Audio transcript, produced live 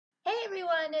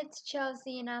Everyone, it's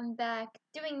Chelsea and I'm back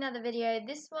doing another video.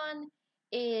 This one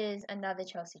is another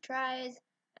Chelsea tries.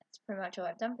 That's pretty much all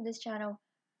I've done for this channel.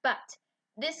 But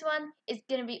this one is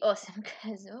gonna be awesome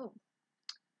because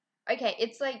okay,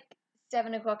 it's like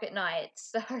 7 o'clock at night,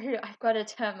 so I've got to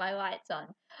turn my lights on.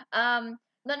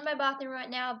 Not in my bathroom right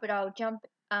now, but I'll jump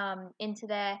into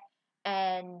there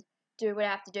and do what I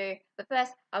have to do. But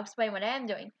first, I'll explain what I am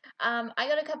doing. I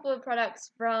got a couple of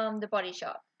products from the Body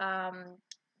Shop.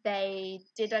 They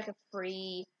did like a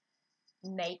free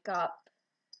makeup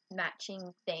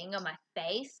matching thing on my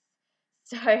face.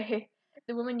 So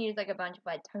the woman used like a bunch of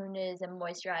like toners and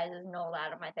moisturizers and all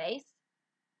that on my face,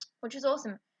 which was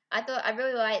awesome. I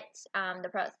really liked the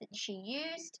products that she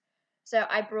used, so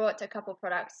I brought a couple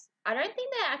products. I don't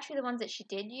think they're actually the ones that she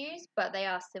did use, but they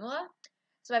are similar.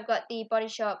 So I've got the Body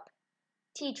Shop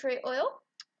tea tree oil,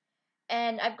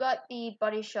 and I've got the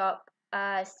Body Shop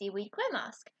seaweed clay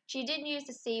mask. She did use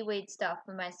the seaweed stuff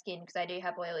for my skin because I do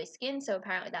have oily skin, so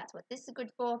apparently that's what this is good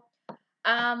for.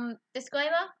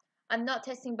 Disclaimer, I'm not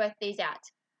testing both these out.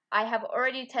 I have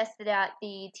already tested out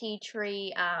the tea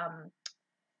tree.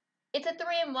 It's a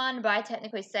 3-in-1, but I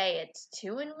technically say it's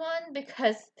 2-in-1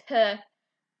 because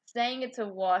saying it's a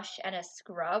wash and a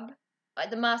scrub,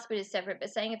 the mask bit is separate, but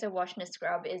saying it's a wash and a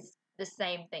scrub is the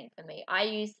same thing for me. I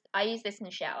use this in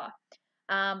the shower.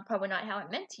 Probably not how I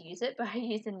meant to use it, but I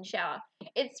use it in the shower.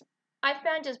 I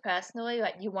found just personally,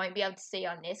 like, you won't be able to see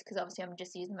on this because obviously I'm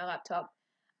just using my laptop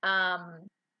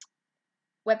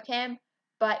webcam,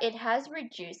 but it has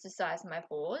reduced the size of my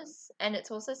pores and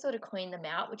it's also sort of cleaned them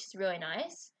out, which is really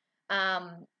nice.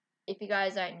 If you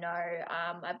guys don't know,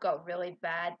 I've got really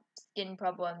bad skin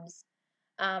problems.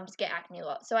 Just get acne a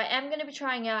lot. So I am going to be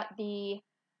trying out the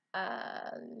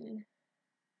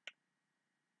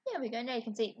there we go. Now you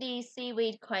can see the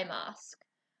seaweed clay mask.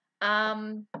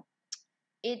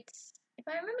 It's, if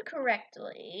I remember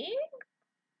correctly,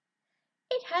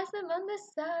 it has them on the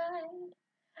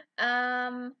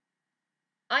side.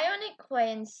 Ionic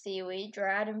clay and seaweed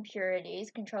dry out impurities,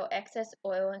 control excess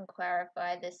oil, and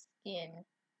clarify the skin.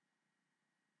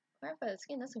 Clarify the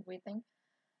skin? That's a weird thing.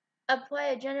 Apply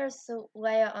a generous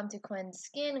layer onto cleansed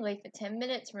skin, leave for 10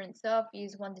 minutes, rinse off,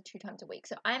 use 1 to 2 times a week.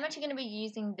 So I'm actually going to be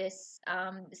using this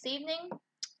this evening,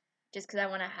 just because I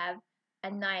want to have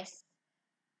a nice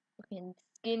looking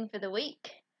skin for the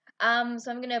week. So I'm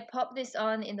going to pop this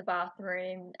on in the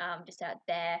bathroom, just out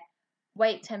there,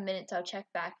 wait 10 minutes, I'll check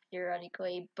back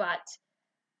periodically, but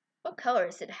what colour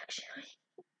is it actually?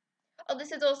 Oh,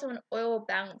 this is also an oil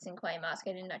balancing clay mask,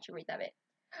 I didn't actually read that bit.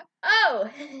 Oh!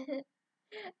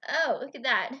 Oh, look at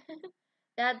that.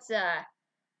 That's a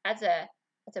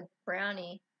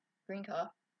brownie green color.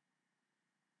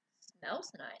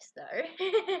 Smells nice though.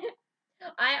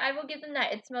 I will give them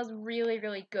that. It smells really,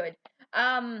 really good. There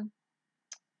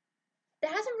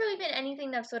hasn't really been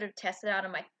anything that I've sort of tested out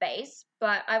on my face,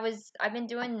 but I've been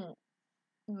doing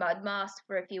mud masks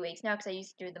for a few weeks now because I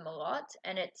used to do them a lot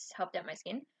and it's helped out my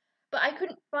skin. But I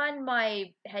couldn't find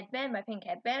my headband, my pink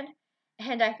headband,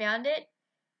 and I found it.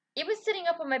 It was sitting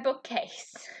up on my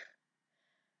bookcase.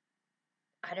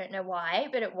 I don't know why,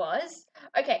 but it was.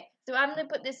 Okay, so I'm going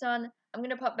to put this on. I'm going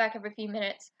to pop back every few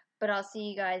minutes, but I'll see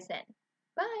you guys then.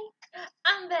 Bye.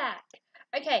 I'm back.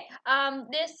 Okay,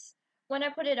 this, when I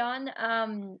put it on,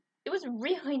 it was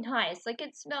really nice. Like,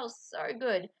 it smells so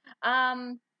good.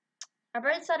 I've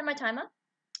already started my timer.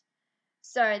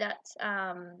 So that's,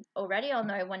 already I'll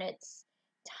know when it's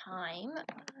time.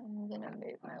 I'm going to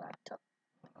move my laptop.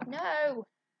 No.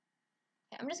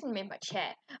 I'm just going to move my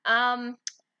chair.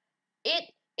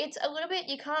 It's a little bit,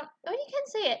 you can't, oh, you can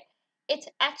see it. It's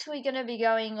actually going to be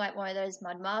going like one of those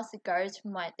mud masks. It goes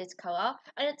from like this color,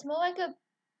 and it's more like a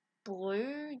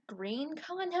blue-green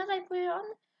color now that I put it on.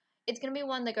 It's going to be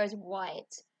one that goes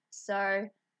white. So I'm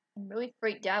really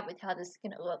freaked out with how this is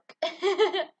going to look.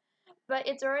 But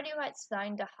it's already like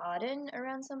starting to harden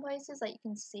around some places. Like you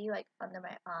can see like under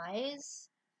my eyes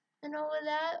and all of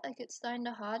that. Like it's starting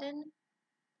to harden.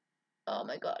 Oh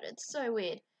my god, it's so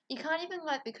weird. You can't even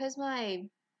like, because my,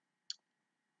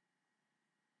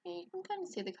 you can kind of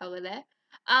see the color there.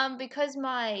 Because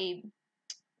my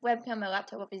webcam, my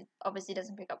laptop obviously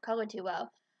doesn't pick up color too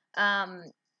well.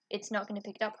 It's not going to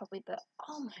pick it up properly. But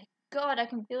oh my god, I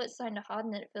can feel it starting to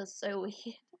harden, and it feels so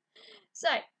weird. So,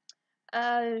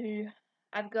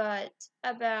 I've got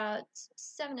about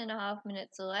 7.5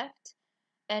 minutes left,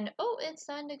 and oh, it's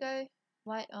starting to go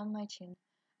white on my chin.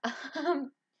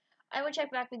 I will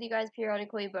check back with you guys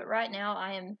periodically, but right now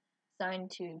I am starting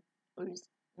to lose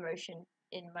motion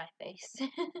in my face.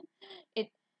 it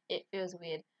feels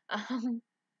weird.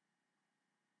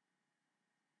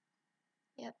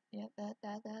 Yep,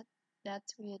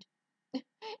 that's weird.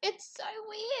 It's so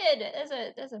weird.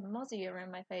 There's a mozzie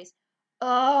around my face.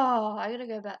 Oh, I gotta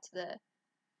go back to the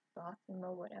bathroom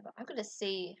or whatever. I gotta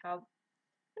see how.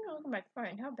 I'm gonna look at my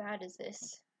phone. How bad is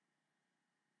this?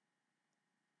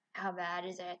 How bad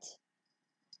is it?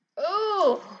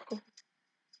 Oh!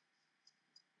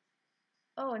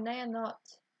 Oh, and they are not.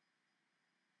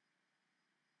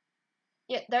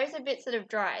 Yeah, those are bits that have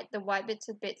dried. The white bits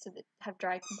are bits that have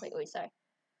dried completely, so.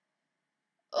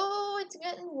 Oh, it's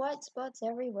getting white spots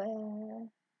everywhere.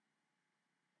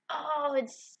 Oh,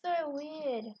 it's so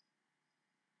weird.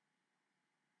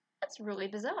 That's really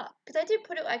bizarre. Because I did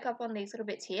put it like up on these little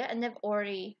bits here, and they've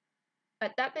already,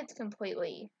 like that bit's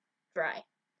completely dry.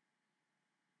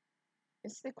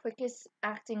 It's the quickest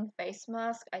acting face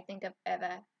mask I think I've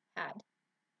ever had.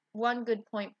 One good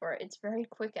point for it, it's very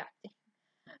quick acting.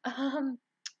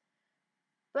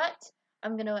 But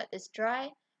I'm gonna let this dry,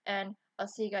 and I'll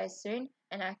see you guys soon.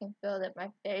 And I can feel that my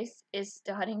face is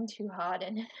starting to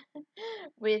harden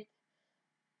with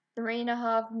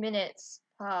 3.5 minutes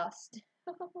past.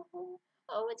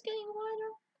 Oh, it's getting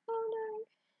whiter. Oh no.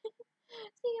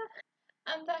 See ya.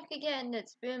 I'm back again.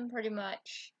 It's been pretty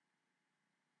much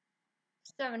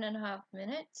 7.5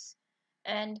 minutes,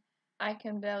 and I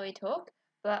can barely talk,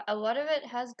 but a lot of it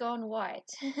has gone white.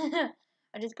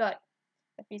 I just got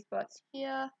a few spots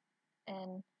here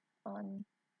and on,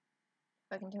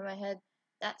 if I can turn my head,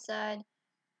 that side,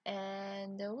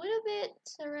 and a little bit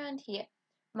around here.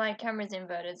 My camera's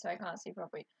inverted, so I can't see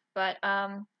properly. But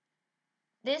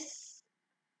this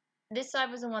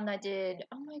side was the one that I did.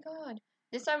 Oh my god,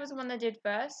 this side was the one that I did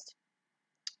first.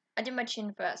 I did my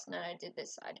chin first, and then I did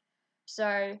this side.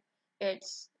 So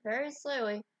it's very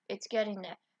slowly, it's getting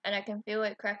there, and I can feel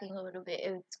it cracking a little bit.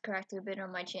 It's cracked a bit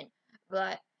on my chin,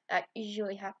 but that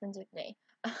usually happens with me.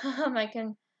 I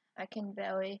can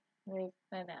barely move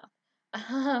my mouth.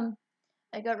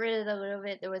 I got rid of the little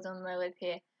bit that was on my lip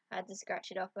here. I had to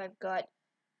scratch it off.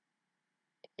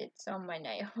 It's on my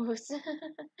nails.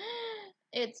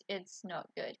 It's not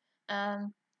good. So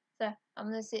I'm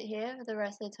gonna sit here for the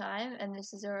rest of the time, and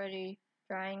this is already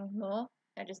drying more.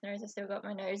 I just noticed I still got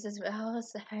my nose as well,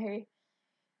 so it's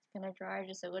gonna dry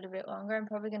just a little bit longer. I'm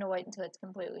probably gonna wait until it's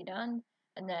completely done,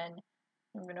 and then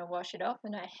I'm gonna wash it off.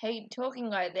 And I hate talking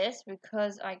like this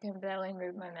because I can barely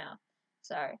move my mouth.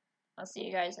 So I'll see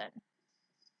you guys then.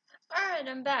 Alright,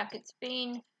 I'm back. It's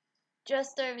been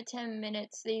just over 10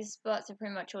 minutes. These spots are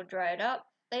pretty much all dried up.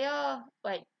 They are,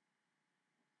 like,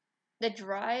 they're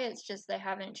dry, it's just they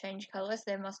haven't changed colour, so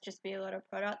there must just be a lot of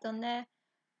product on there.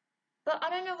 But I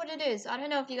don't know what it is. I don't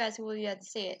know if you guys will be able to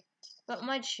see it. But on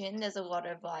my chin, there's a lot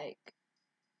of, like,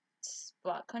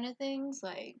 spot kind of things,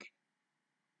 like...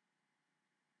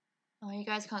 Oh, you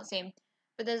guys can't see them.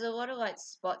 But there's a lot of, like,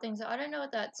 spot things. I don't know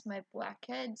if that's my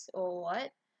blackheads or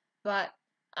what. But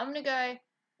I'm gonna go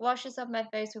wash this off my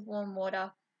face with warm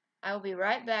water. I will be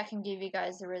right back and give you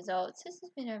guys the results. This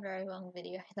has been a very long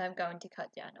video, and I'm going to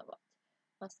cut down a lot.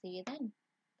 I'll see you then.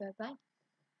 Bye-bye.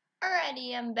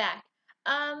 Alrighty, I'm back.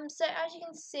 So as you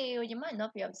can see, or you might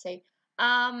not be able to see,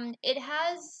 it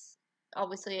has,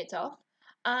 obviously it's off.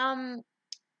 I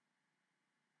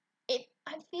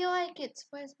feel like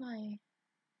where's my,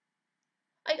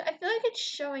 I feel like it's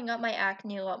showing up my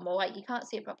acne a lot more. Like, you can't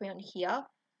see it properly on here,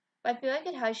 but I feel like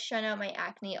it has shown out my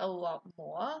acne a lot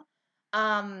more.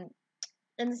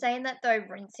 In saying that though,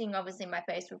 rinsing obviously my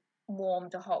face with warm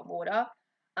to hot water,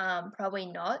 probably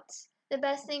not the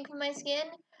best thing for my skin.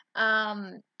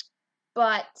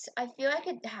 But I feel like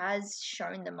it has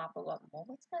shown them up a lot more.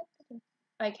 What's that?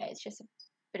 Okay, it's just a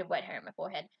bit of wet hair on my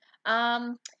forehead.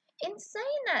 In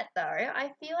saying that though,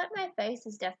 I feel like my face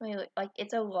is definitely, like,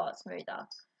 it's a lot smoother.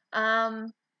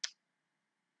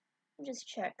 Just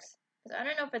checks, because I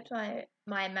don't know if it's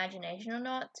my imagination or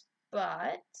not,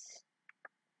 but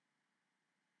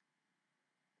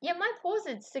yeah, my pores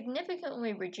are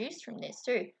significantly reduced from this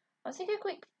too. I'll take a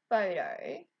quick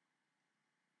photo.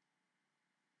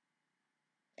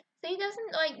 See, it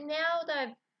doesn't, like, now that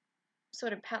I've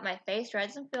sort of pat my face, right, it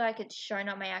doesn't feel like it's shown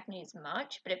up my acne as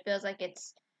much, but it feels like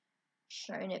it's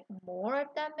shown it more, if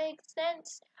that makes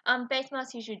sense. Face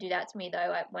masks usually do that to me though,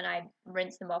 like when I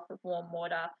rinse them off with warm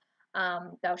water,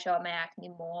 they'll show up my acne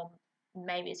more.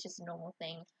 Maybe it's just a normal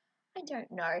thing. I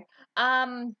don't know.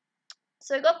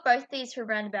 So I got both these for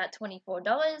around about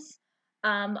 $24.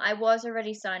 I was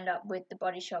already signed up with the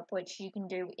Body Shop, which you can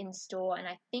do in store, and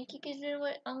I think you can do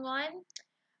it online.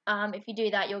 If you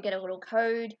do that, you'll get a little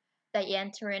code that you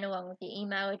enter in along with your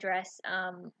email address,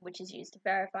 which is used to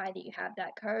verify that you have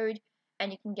that code,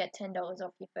 and you can get $10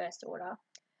 off your first order.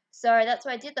 So that's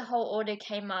what I did. The whole order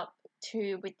came up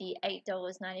to with the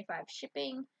 $8.95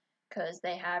 shipping. because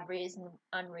they have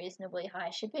unreasonably high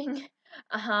shipping.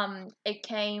 It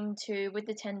came to, with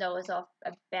the $10 off,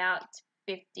 about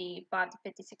 $55 to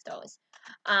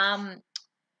 $56.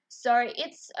 So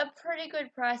it's a pretty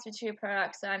good price for two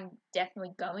products I'm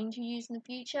definitely going to use in the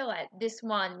future. Like this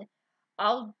one,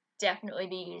 I'll definitely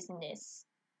be using this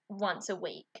once a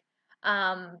week.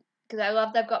 Because I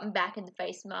love that I've gotten back into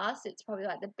face masks. It's probably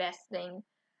like the best thing,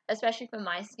 especially for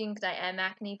my skin because I am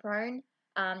acne prone.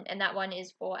 And that one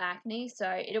is for acne,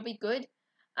 so it'll be good.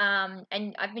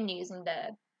 And I've been using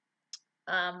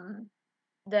um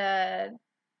the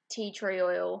tea tree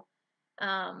oil,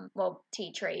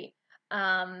 tea tree,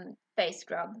 face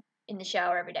scrub in the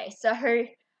shower every day. So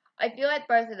I feel like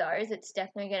both of those, it's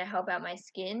definitely going to help out my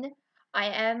skin. I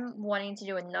am wanting to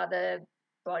do another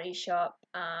Body Shop,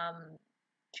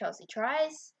 Chelsea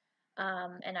Tries,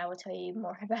 and I will tell you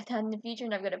more about that in the future,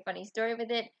 and I've got a funny story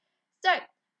with it. So,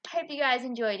 hope you guys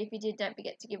enjoyed. If you did, don't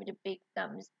forget to give it a big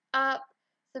thumbs up,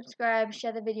 subscribe,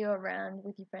 share the video around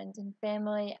with your friends and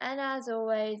family, and as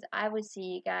always, I will see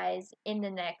you guys in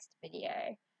the next video.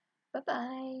 Bye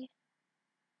bye.